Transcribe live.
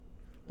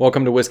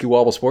Welcome to Whiskey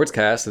Wobble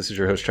Sportscast. This is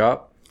your host,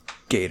 Chop.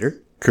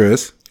 Gator.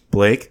 Chris.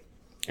 Blake.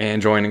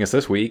 And joining us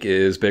this week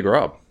is Big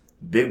Rob.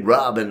 Big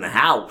Rob in the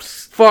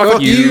house.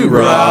 Fuck you,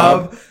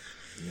 Rob.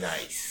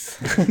 Nice.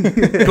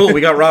 Cool,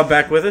 we got Rob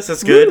back with us.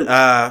 That's good.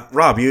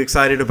 Rob, you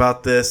excited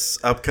about this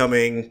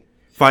upcoming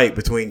fight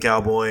between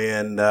Cowboy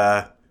and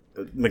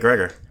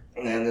McGregor?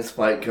 And this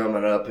fight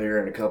coming up here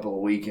in a couple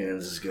of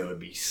weekends is going to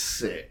be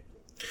sick.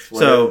 It's what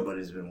So-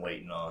 everybody's been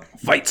waiting on.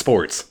 Fight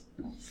sports.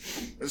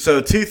 So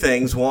two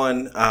things.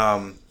 One,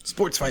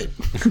 Sports fight.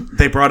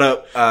 they brought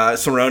up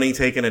Cerrone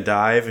taking a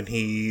dive, and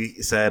he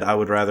said, I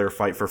would rather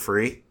fight for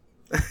free.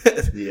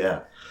 Yeah.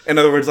 In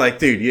other words, like,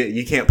 dude,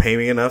 you can't pay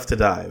me enough to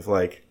dive.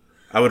 Like,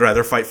 I would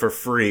rather fight for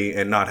free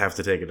and not have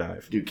to take a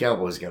dive. Dude,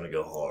 Cowboy's going to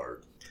go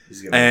hard.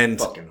 He's going to And-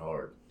 go fucking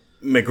hard.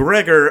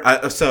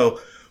 McGregor, so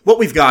what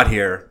we've got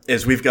here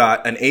is we've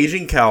got an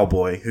aging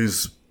Cowboy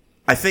who's,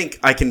 I think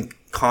I can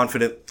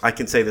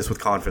say this with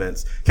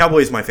confidence. Cowboy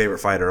is my favorite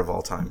fighter of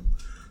all time.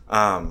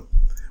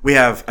 We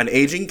have an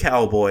aging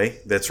Cowboy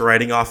that's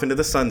riding off into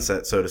the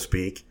sunset, so to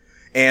speak.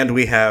 And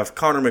we have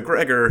Conor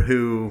McGregor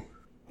who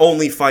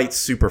only fights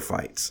super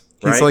fights.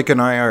 Right? He's like an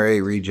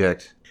IRA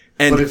reject.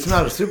 and, But it's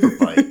not a super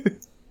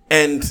fight.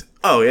 and,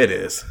 oh, it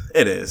is.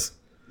 It is.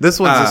 This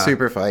one's a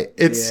super fight.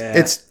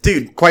 It's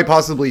Dude, quite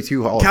possibly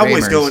two Hall of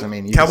Cowboys Famers. going- I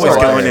mean, you Cowboys can Oh,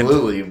 start going there. in-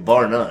 absolutely,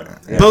 bar none.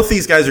 Yeah. both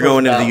these guys are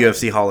going into the ballot.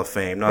 UFC Hall of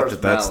Fame. Not First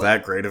that that's ballot.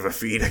 that great of a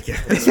feat, I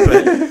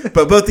guess.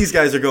 But both these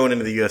guys are going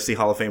into the UFC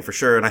Hall of Fame for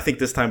sure. And I think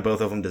this time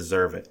both of them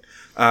deserve it.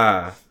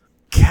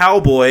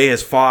 Cowboy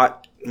has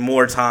fought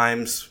more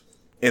times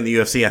in the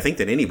UFC, I think,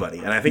 than anybody.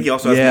 And I think he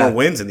also has Yeah. more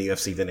wins in the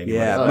UFC than anybody.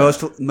 Yeah, Oh,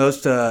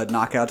 most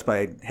knockouts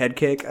by head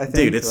kick, I think.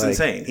 Dude, it's Like,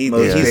 insane.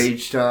 Most He's,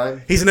 cage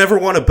time. he's never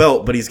won a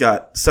belt, but he's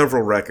got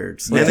several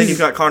records. And then you've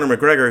got Conor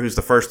McGregor, who's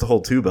the first to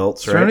hold two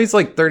belts, right? Cerrone's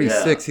like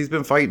 36. Yeah. He's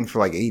been fighting for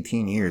like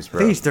 18 years, I bro.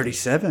 think he's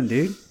 37,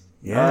 dude.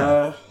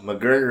 Yeah.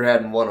 McGregor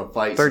hadn't won a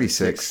fight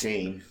 36. since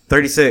 16.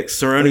 36.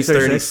 Cerrone's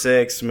 36?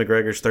 36.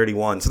 McGregor's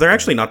 31. So they're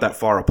actually not that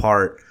far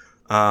apart.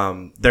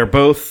 They're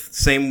both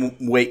same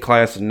weight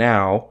class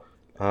now.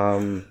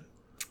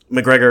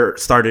 McGregor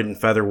started in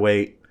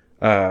featherweight,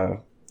 but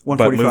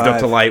moved up 145.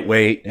 to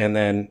lightweight and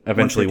then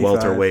eventually 155.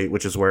 welterweight,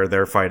 which is where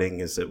they're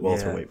fighting is at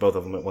welterweight. Both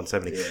of them at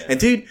 170. Yeah. And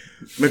dude,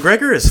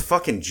 McGregor is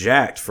fucking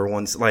jacked for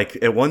like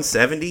at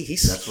 170.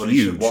 He's That's what he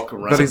huge. should walk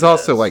around But he's as.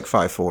 also like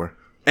 5'4".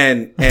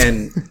 And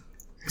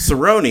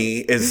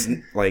Cerrone is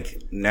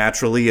like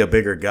naturally a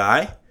bigger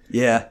guy,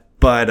 Yeah.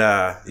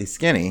 but He's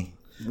skinny.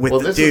 with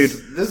Well, the this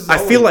dude, is I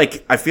feel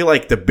only-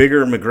 like the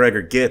bigger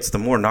McGregor gets, the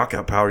more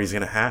knockout power he's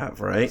gonna have,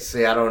 right?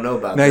 See, I don't know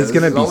about No, that. he's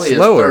gonna This is be only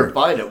slower. His third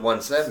fight at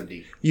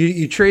 170.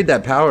 You trade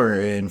that power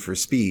in for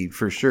speed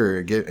for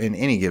sure in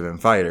any given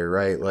fighter,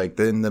 right? Like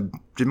then the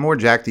more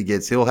jacked he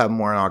gets, he'll have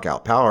more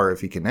knockout power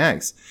if he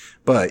connects,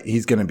 but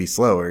he's going to be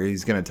slower.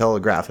 He's going to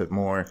telegraph it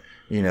more.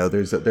 You know,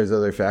 there's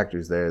other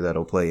factors there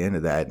that'll play into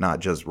that, not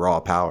just raw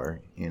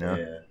power. You know,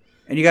 Yeah.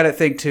 And you got to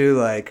think, too,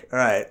 like, all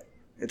right,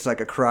 it's like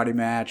a karate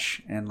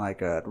match and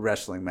like a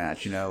wrestling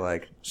match, you know?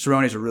 Like,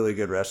 Cerrone's a really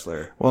good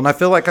wrestler. Well, and I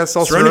feel like I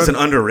saw Cerrone's an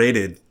Cerrone.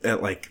 underrated,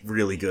 like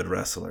really good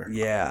wrestler.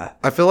 Yeah.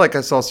 I feel like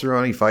I saw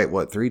Cerrone fight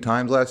 3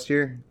 times last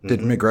year.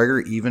 Did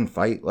McGregor even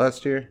fight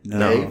last year?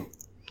 No,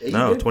 He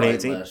No, did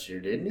 2018. fight last year,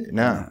 didn't he?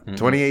 No,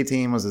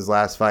 2018 was his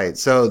last fight.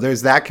 So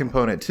there's that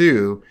component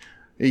too.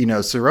 You know,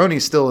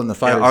 Cerrone's still in the yeah,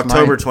 fighter's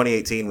October mind.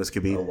 2018 was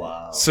Khabib. Oh,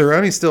 wow.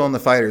 Cerrone's still in the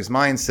fighter's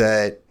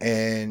mindset,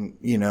 and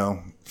you know,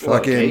 Well,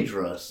 fucking cage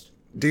rust.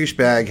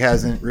 douchebag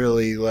hasn't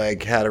really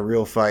like had a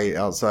real fight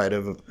outside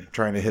of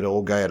trying to hit an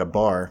old guy at a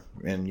bar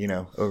in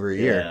over a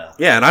year. Yeah.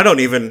 Yeah, and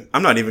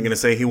I'm not even gonna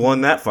say he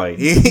won that fight.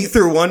 He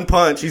threw one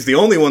punch. He's the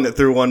only one that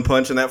threw one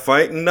punch in that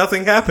fight, and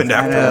nothing happened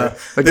after.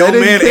 But The that old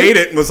didn't man think- ate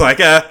it and was like,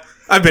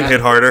 I've been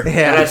hit harder.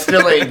 And I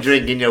still ain't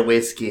drinking your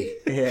whiskey.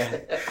 Yeah.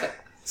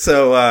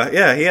 So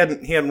yeah, he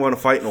hadn't won a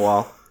fight in a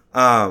while.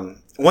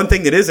 One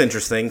thing that is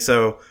interesting,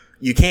 so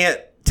you can't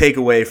take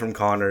away from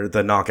Conor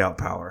the knockout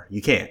power.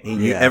 You can't.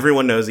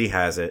 Everyone knows he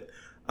has it.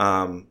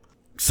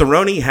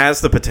 Cerrone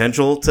has the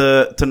potential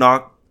to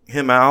knock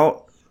him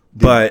out,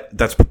 but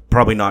that's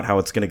probably not how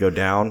it's going to go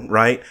down,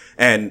 right?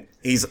 And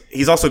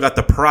he's also got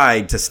the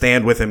pride to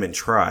stand with him and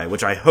try,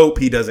 which I hope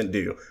he doesn't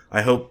do.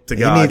 I hope to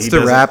God He needs to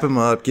doesn't. wrap him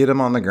up, get him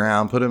on the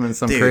ground, put him in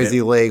some Dude,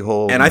 crazy leg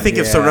hold. And I think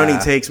if Yeah.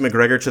 Cerrone takes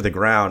McGregor to the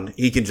ground,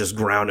 he can just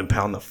ground and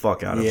pound the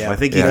fuck out of him. Yeah. I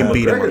think he Yeah. can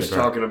beat him on the McGregor's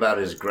ground. talking about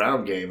his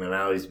ground game and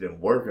how he's been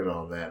working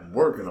on that and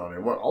working on it.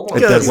 It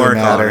doesn't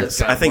matter.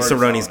 I think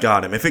Cerrone's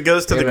got him. If it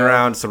goes to the You know,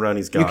 ground,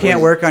 Cerrone's got You him.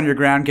 can't work on your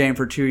ground game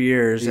for 2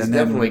 years. He's and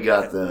then, definitely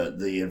got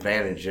the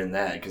advantage in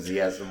that because he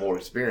has some more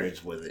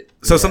experience with it.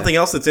 So something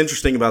else that's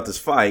interesting about this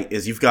fight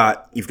is you've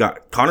got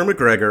Conor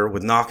McGregor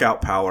with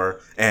knockout power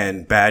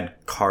and bad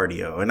cardio.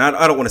 And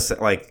I don't want to say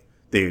like,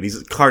 dude,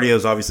 his cardio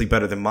is obviously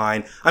better than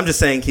mine. I'm just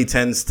saying he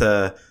tends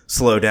to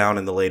slow down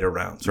in the later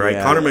rounds, right?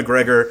 Yeah. Conor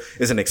McGregor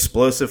is an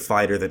explosive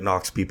fighter that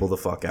knocks people the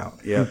fuck out.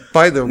 Yeah.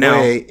 By the Now,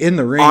 way, in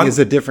the ring on- is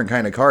a different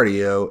kind of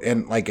cardio.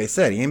 And like I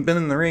said, he ain't been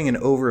in the ring in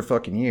over a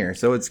fucking year.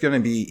 So it's going to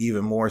be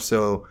even more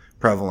so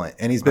prevalent,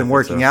 and he's been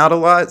working out a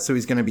lot, so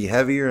he's going to be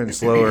heavier and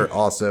slower.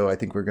 Also, I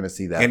think we're going to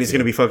see that, and he's going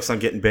to be focused on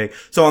getting big.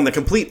 So on the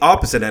complete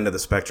opposite end of the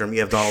spectrum,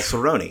 you have Donald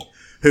Cerrone,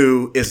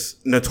 who is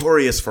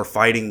notorious for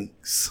fighting,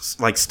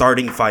 like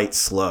starting fights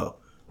slow,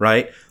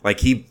 right? Like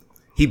he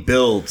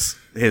builds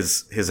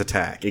his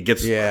attack. It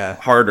gets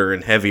harder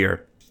and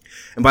heavier.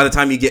 And by the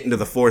time you get into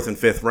the 4th and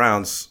 5th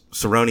rounds,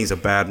 Cerrone's a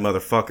bad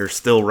motherfucker,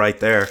 still right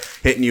there,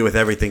 hitting you with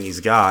everything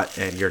he's got,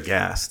 and you're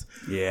gassed.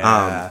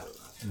 Yeah.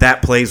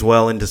 That plays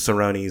well into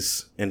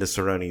Cerrone's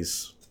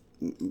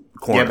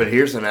corner. Yeah, but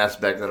here's an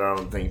aspect that I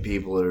don't think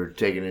people are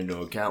taking into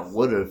account.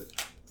 What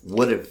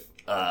if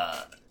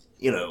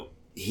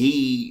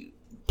he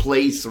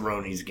plays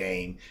Cerrone's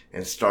game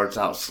and starts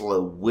out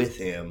slow with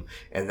him,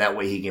 and that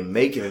way he can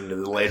make it into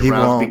the later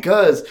rounds. Won't.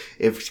 Because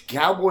if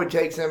Cowboy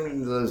takes him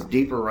into those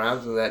deeper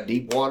rounds of that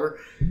deep water,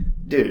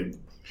 dude,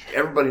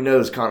 everybody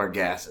knows Conor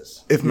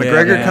gasses. If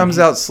McGregor comes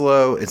out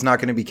slow, it's not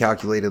going to be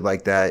calculated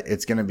like that.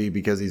 It's going to be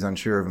because he's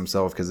unsure of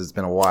himself because it's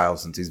been a while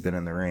since he's been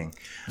in the ring.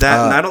 And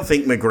I don't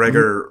think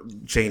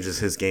McGregor changes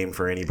his game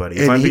for anybody.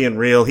 If I'm being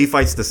real, he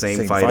fights the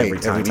same fight every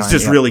time. He's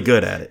just really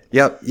good at it.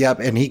 Yep.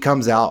 And he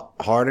comes out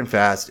hard and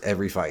fast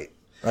every fight.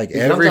 Like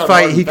every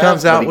fight, he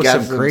comes out with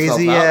some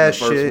crazy ass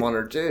shit. First one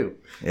or two.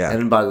 Yeah.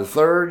 And then by the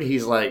third,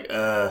 he's like,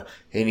 and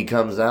he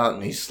comes out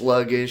and he's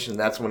sluggish, and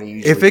that's when he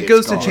usually If it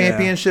goes to caught.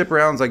 championship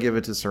rounds, I give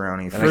it to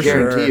Cerrone. And I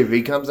guarantee you, if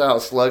he comes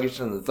out sluggish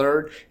in the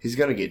third, he's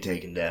going to get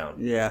taken down.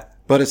 Yeah.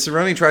 But if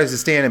Cerrone tries to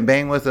stand and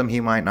bang with him, he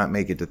might not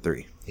make it to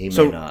 3. He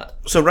may not.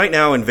 So right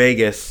now in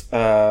Vegas,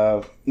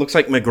 looks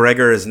like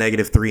McGregor is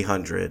negative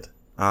 300.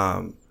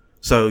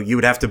 So you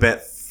would have to bet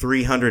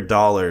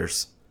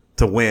 $300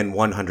 to win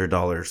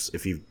 $100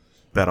 if you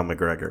bet on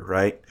McGregor,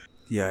 right?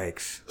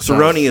 Yikes.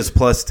 Cerrone is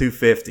plus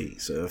 250.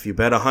 So if you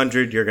bet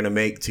 100, you're going to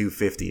make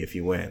 250 if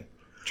you win.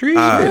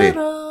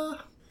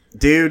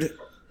 Dude,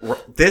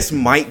 this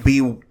might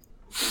be...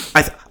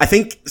 I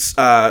think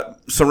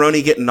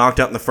Cerrone getting knocked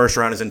out in the first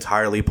round is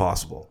entirely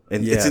possible.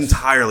 And it's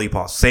entirely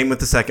possible. Same with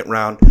the second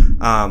round.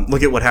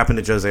 Look at what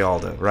happened to Jose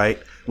Aldo, right?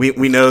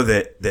 We know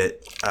that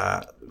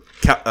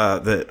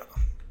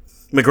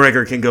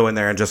McGregor can go in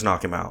there and just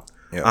knock him out.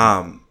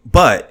 Yeah.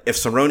 But if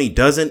Cerrone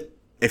doesn't,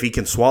 if he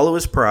can swallow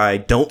his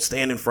pride, don't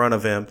stand in front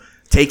of him,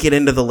 take it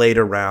into the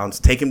later rounds,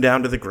 take him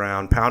down to the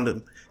ground, pound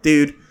him.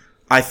 Dude,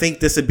 I think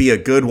this would be a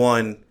good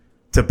one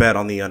to bet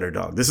on the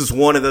underdog. This is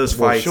one of those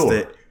fights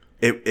that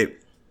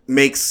it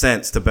makes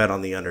sense to bet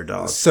on the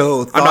underdog.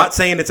 So I'm not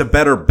saying it's a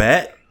better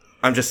bet.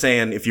 I'm just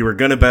saying if you were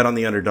going to bet on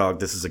the underdog,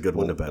 this is a good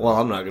one to bet Well,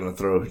 on. I'm not going to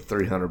throw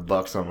 $300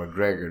 on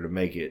McGregor to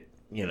make it,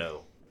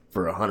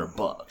 for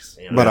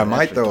 $100. But I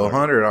might throw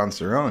 100 on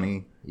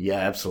Cerrone Yeah,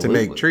 to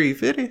absolutely. make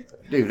 350.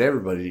 Dude,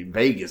 everybody in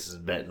Vegas is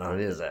betting on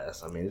his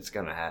ass. I mean, it's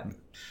going to happen.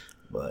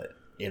 But,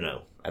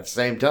 at the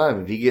same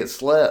time, if he gets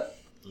slept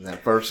in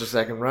that first or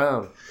second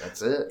round,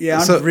 that's it. Yeah,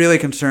 I'm really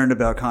concerned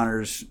about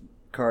Conor's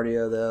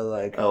cardio, though.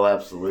 Like, Oh,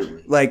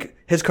 absolutely. like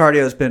his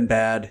cardio's been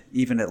bad,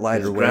 even at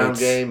lighter His weights. ground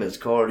game, his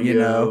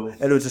cardio.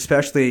 And it was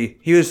especially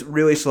he was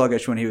really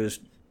sluggish when he was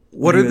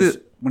when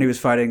he was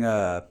fighting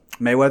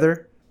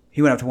Mayweather.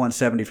 He went up to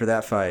 170 for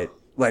that fight.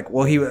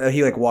 He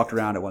walked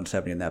around at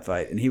 170 in that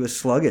fight, and he was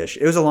sluggish.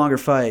 It was a longer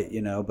fight,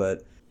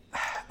 but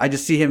I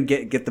just see him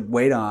get the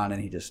weight on,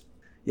 and he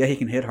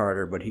can hit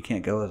harder, but he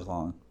can't go as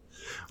long.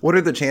 What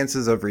are the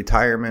chances of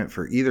retirement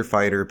for either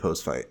fighter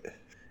post-fight?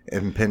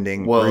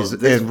 Impending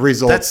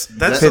results.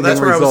 That's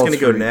where I was going to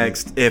go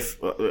next. If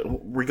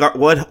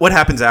what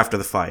happens after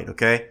the fight,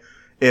 okay?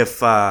 If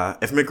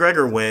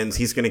McGregor wins,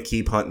 he's going to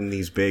keep hunting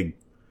these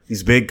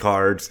big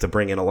cards to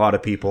bring in a lot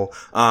of people.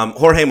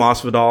 Jorge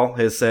Masvidal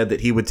has said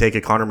that he would take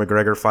a Conor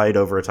McGregor fight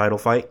over a title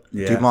fight.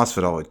 Yeah, Dude,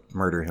 Masvidal would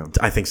murder him.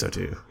 I think so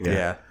too.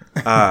 Yeah.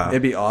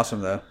 It'd be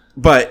awesome though.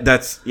 But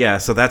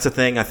so that's a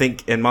thing. I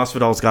think, and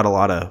Masvidal's got a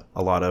lot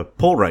of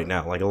pull right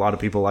now. Like a lot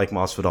of people like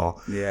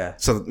Masvidal. Yeah.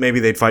 So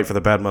maybe they'd fight for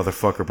the bad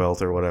motherfucker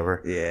belt or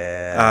whatever.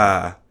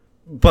 Yeah.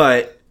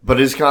 But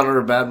is Conor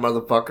a bad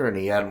motherfucker and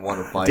he hadn't won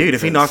a fight? Dude,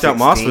 if he knocked out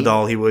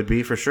Masvidal, he would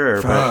be for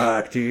sure.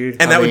 Fuck,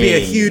 dude. And that would be a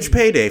huge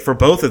payday for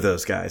both of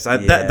those guys.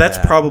 That's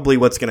probably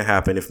what's going to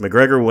happen. If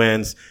McGregor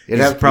wins,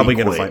 he's probably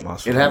going to fight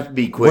Masvidal. It'd have to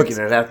be quick, and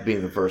it'd have to be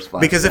in the first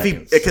 5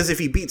 seconds. Because if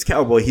he beats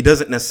Cowboy, he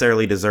doesn't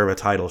necessarily deserve a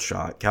title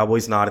shot.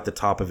 Cowboy's not at the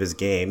top of his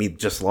game. He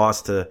just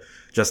lost to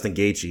Justin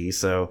Gaethje,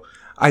 so...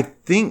 I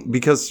think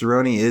because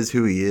Cerrone is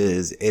who he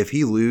is, if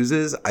he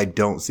loses, I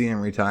don't see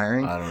him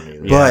retiring. I don't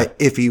either. But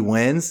if he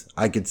wins,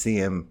 I could see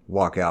him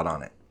walk out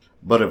on it.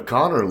 But if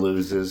Conor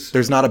loses...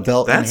 There's not a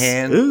belt in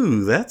hand.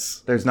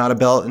 There's not a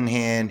belt in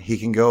hand. He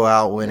can go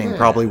out winning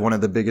probably one of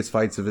the biggest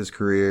fights of his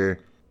career.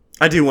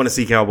 I do want to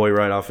see Cowboy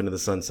ride off into the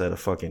sunset a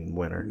fucking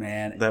winner.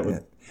 Man. That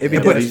would...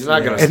 But he's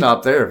not going to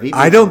stop there. If he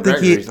I don't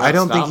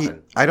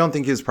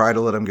think his pride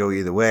will let him go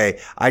either way.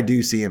 I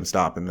do see him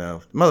stopping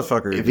though.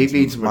 Motherfucker. If he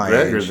beats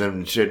McGregor,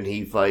 then shouldn't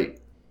he fight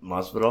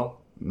Masvidal?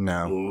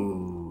 No.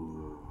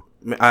 Ooh.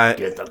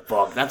 Get the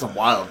fuck. That's a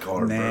wild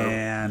card, bro.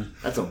 Man,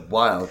 That's a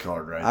wild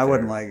card right I there.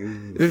 wouldn't like.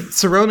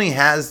 Cerrone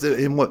has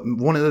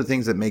one of the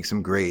things that makes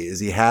him great is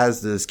he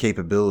has this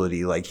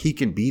capability. Like he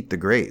can beat the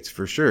greats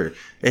for sure.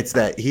 It's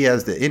that he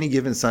has the any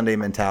given Sunday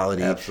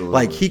mentality. Absolutely.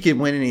 Like he can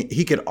win.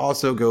 He could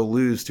also go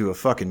lose to a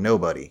fucking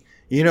nobody.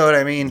 You know what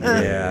I mean?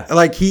 Yeah.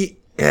 Like he's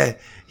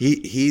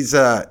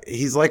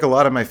like a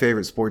lot of my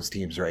favorite sports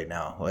teams right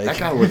now. Like That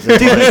guy was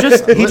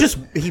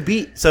Dude, he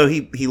beat. So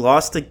he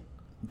lost to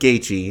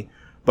Gaethje,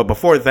 but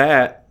before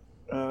that,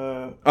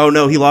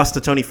 he lost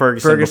to Tony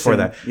Ferguson before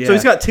that. yeah. So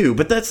he's got 2,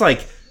 but that's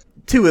like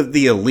 2 of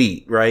the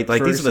elite, right?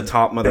 Like these are the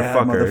top Bad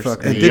motherfuckers.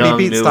 motherfucker. and did he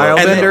beat Stylebender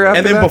after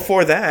And then that?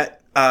 before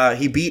that,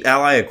 he beat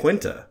Ally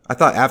Aquinta. I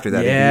thought after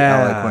that Yeah.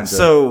 he beat Ally Quinta.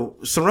 So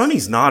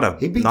Cerrone's not a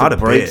He beat not the a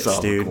brakes bitch,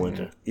 off dude.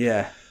 Quinta.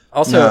 Yeah,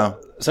 Also, No.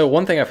 so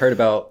one thing I've heard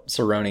about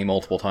Cerrone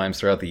multiple times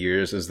throughout the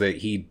years is that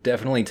he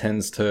definitely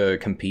tends to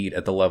compete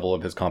at the level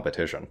of his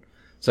competition.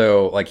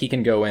 So, like, he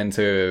can go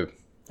into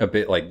a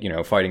bit like,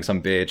 fighting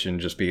some bitch and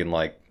just being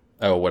like,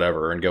 oh,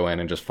 whatever, and go in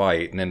and just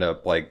fight and end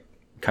up, like,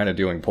 kind of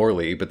doing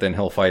poorly. But then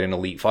he'll fight an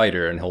elite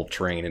fighter and he'll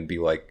train and be,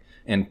 like,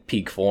 in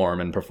peak form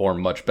and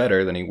perform much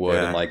better than he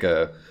would in, like,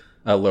 a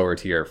lower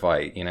tier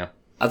fight,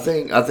 I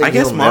think I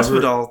guess he'll never-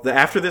 Masvidal.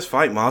 After this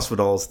fight,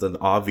 Masvidal's the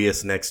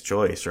obvious next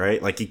choice,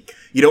 right? Like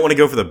you don't want to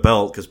go for the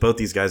belt because both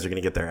these guys are going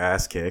to get their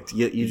ass kicked.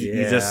 You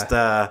just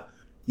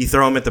you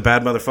throw them at the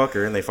bad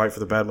motherfucker and they fight for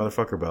the bad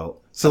motherfucker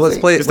belt. so let's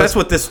play. Because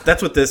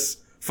that's what this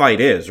fight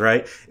is,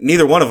 right?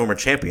 Neither one of them are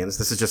champions.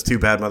 This is just 2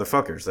 bad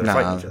motherfuckers that are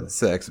fighting each other.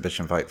 It's an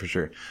exhibition fight for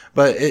sure.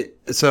 But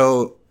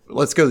so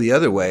let's go the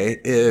other way.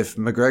 If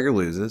McGregor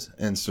loses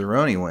and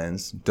Cerrone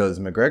wins, does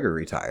McGregor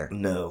retire?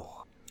 No.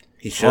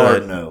 He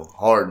Hard should. no.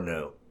 Hard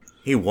no.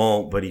 He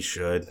won't, but he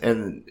should.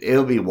 And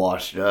it'll be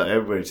washed up.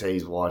 Everybody say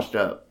he's washed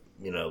up,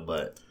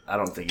 but I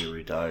don't think he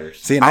retires.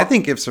 See, and I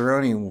think if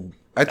Cerrone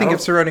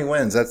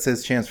wins, that's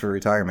his chance for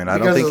retirement. I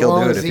don't Because think as he'll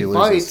long do it as if he he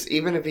fights, loses.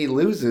 even if he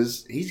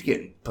loses, he's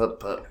getting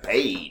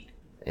paid.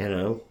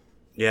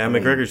 Yeah,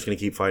 McGregor's going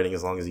to keep fighting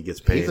as long as he gets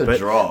paid. He's a but,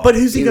 draw. But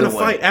who's he Either going to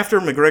way. fight after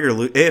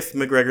McGregor? If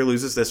McGregor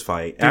loses this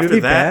fight, it'd after be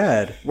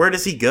that, bad. where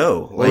does he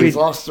go? Well, he's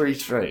lost 3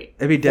 straight.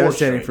 it'd be 4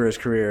 devastating straight. for his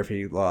career if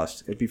he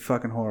lost. It'd be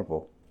fucking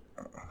horrible.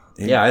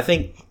 Yeah, I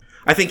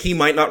think he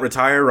might not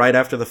retire right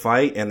after the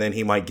fight, and then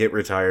he might get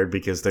retired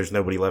because there's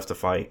nobody left to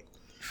fight.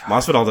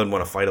 Masvidal doesn't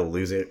want to fight a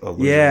losing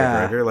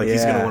Yeah, McGregor. Like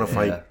he's going to yeah, want to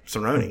fight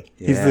Cerrone.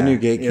 He's the new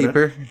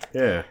gatekeeper.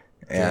 Yeah. Yeah.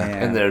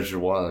 Damn. And there's your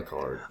wild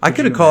card. I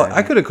could have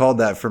called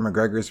that for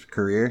McGregor's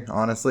career.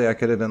 Honestly, I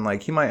could have been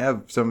like, he might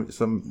have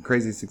some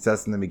crazy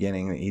success in the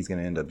beginning. That he's going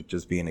to end up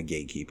just being a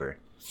gatekeeper.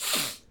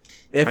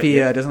 If he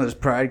doesn't let his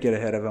pride get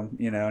ahead of him,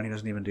 and he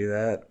doesn't even do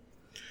that.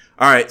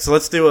 All right, so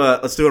let's do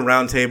a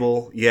round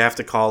table. You have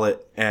to call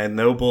it, and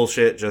no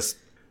bullshit. Just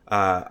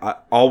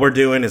all we're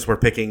doing is we're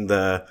picking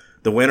the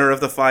winner of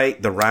the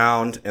fight, the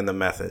round, and the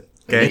method.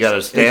 Okay? You got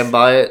to stand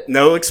by it.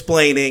 No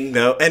explaining.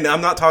 No, and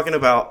I'm not talking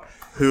about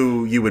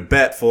who you would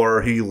bet for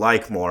or who you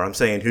like more. I'm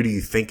saying who do you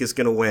think is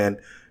going to win?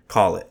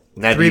 Call it.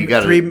 Now Three you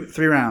got three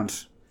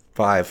rounds.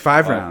 Five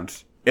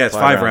Rounds. Yeah, it's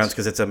 5 5 rounds. rounds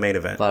because it's a main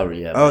event.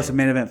 Oh, it's a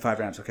main event. 5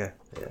 rounds. Okay.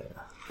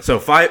 So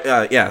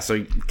 5. Yeah. So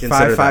you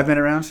consider that. 5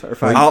 minute rounds or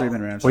 5 I'll-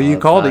 3-minute rounds. Well, you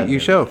called it. You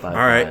show. All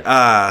right.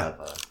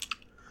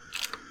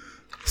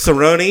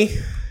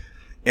 Cerrone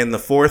in the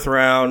 4th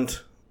round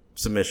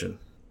submission.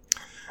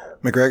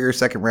 McGregor,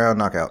 2nd round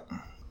knockout.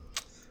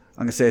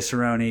 I'm gonna say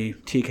Cerrone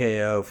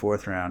TKO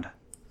 4th round.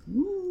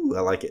 Ooh,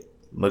 I like it.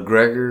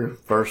 McGregor,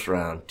 1st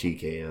round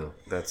TKO.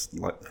 That's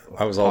like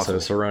I was also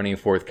Cerrone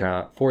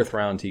 4th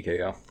round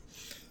TKO.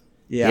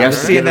 Yeah, He I'm has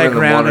to seeing get him that in the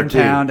ground 1 or and 2.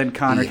 pound, and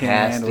Connor He can't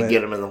has handle to it.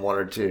 get him in the 1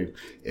 or 2.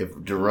 If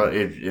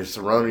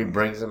Cerrone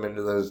brings him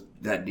into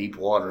that deep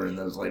water in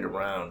those later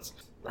rounds,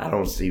 I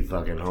don't see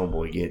fucking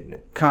homeboy getting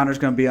it. Connor's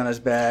gonna be on his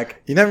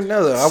back. You never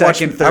know though. I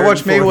Second, watched third,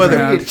 fourth Mayweather.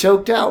 round. Get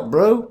choked out,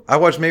 bro. I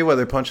watched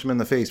Mayweather punch him in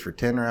the face for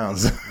 10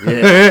 rounds.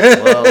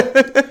 Yeah.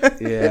 Well,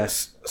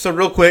 Yes. So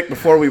real quick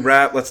before we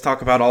wrap, let's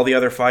talk about all the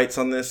other fights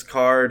on this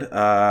card.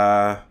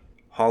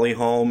 Holly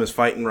Holm is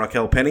fighting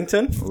Raquel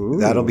Pennington,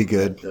 That'll be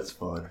good. that's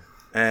fun.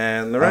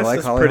 and the rest like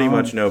is Holly pretty Holm.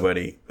 much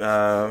nobody.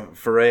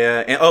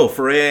 Ferreira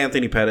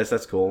Anthony Pettis,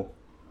 that's cool.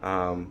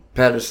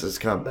 Pettis'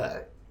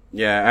 comeback.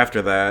 Yeah,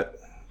 after that,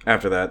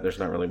 there's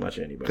not really much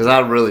anybody. Because I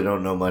really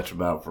don't know much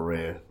about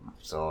Ferrer,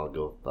 so I'll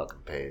go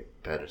fucking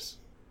Pettis.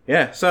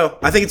 Yeah, so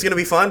I think it's gonna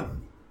be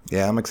fun.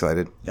 Yeah, I'm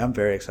excited. Yeah, I'm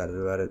very excited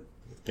about it.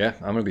 Yeah,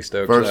 I'm gonna be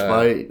stoked. First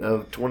fight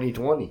of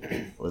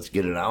 2020. Let's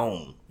get it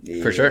on.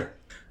 For sure.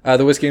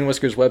 The Whiskey and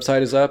Whiskers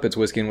website is up. It's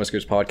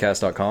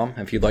whiskeyandwhiskerspodcast.com.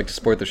 If you'd like to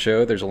support the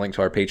show, there's a link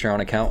to our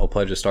Patreon account with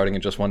pledges starting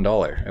at just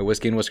 $1. At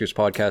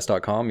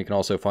whiskeyandwhiskerspodcast.com, you can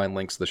also find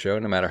links to the show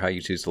no matter how you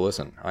choose to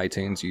listen.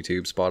 iTunes,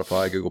 YouTube,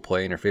 Spotify, Google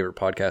Play, and your favorite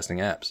podcasting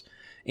apps.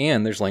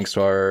 And there's links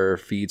to our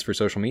feeds for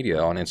social media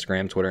on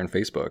Instagram, Twitter, and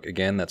Facebook.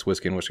 Again, that's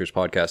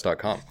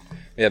whiskeyandwhiskerspodcast.com.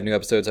 We have new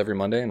episodes every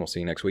Monday, and we'll see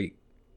you next week.